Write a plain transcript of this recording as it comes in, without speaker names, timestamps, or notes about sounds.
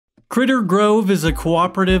Critter Grove is a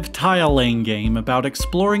cooperative tile-laying game about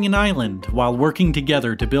exploring an island while working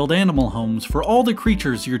together to build animal homes for all the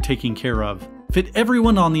creatures you're taking care of. Fit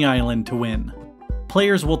everyone on the island to win.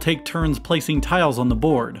 Players will take turns placing tiles on the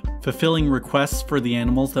board, fulfilling requests for the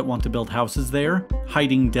animals that want to build houses there,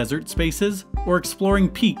 hiding desert spaces, or exploring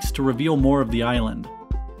peaks to reveal more of the island.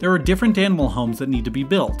 There are different animal homes that need to be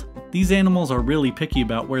built. These animals are really picky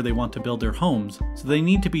about where they want to build their homes, so they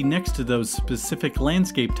need to be next to those specific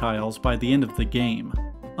landscape tiles by the end of the game.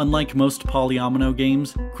 Unlike most polyomino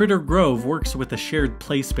games, Critter Grove works with a shared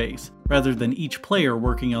play space, rather than each player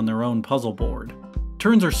working on their own puzzle board.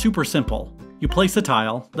 Turns are super simple. You place a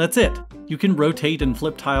tile, that's it. You can rotate and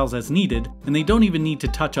flip tiles as needed, and they don't even need to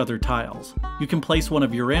touch other tiles. You can place one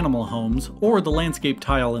of your animal homes, or the landscape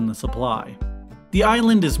tile in the supply. The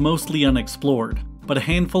island is mostly unexplored, but a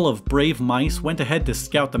handful of brave mice went ahead to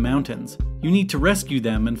scout the mountains. You need to rescue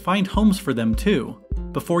them and find homes for them too.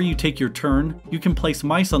 Before you take your turn, you can place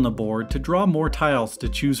mice on the board to draw more tiles to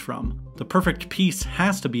choose from. The perfect piece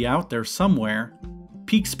has to be out there somewhere.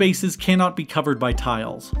 Peak spaces cannot be covered by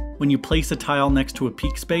tiles. When you place a tile next to a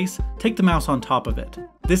peak space, take the mouse on top of it.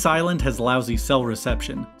 This island has lousy cell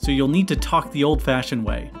reception, so you'll need to talk the old-fashioned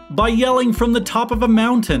way, by yelling from the top of a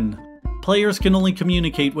mountain! Players can only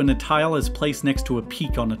communicate when a tile is placed next to a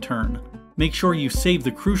peak on a turn. Make sure you save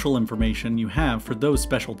the crucial information you have for those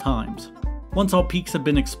special times. Once all peaks have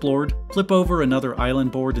been explored, flip over another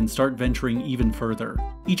island board and start venturing even further.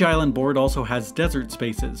 Each island board also has desert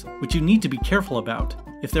spaces, which you need to be careful about.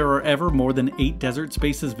 If there are ever more than 8 desert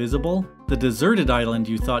spaces visible, the deserted island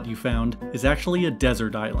you thought you found is actually a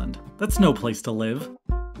desert island. That's no place to live.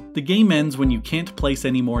 The game ends when you can't place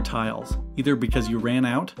any more tiles, either because you ran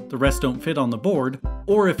out, the rest don't fit on the board,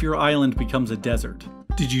 or if your island becomes a desert.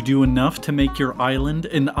 Did you do enough to make your island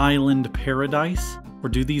an island paradise? Or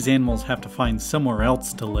do these animals have to find somewhere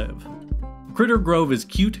else to live? Critter Grove is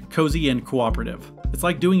cute, cozy, and cooperative. It's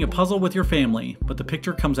like doing a puzzle with your family, but the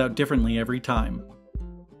picture comes out differently every time.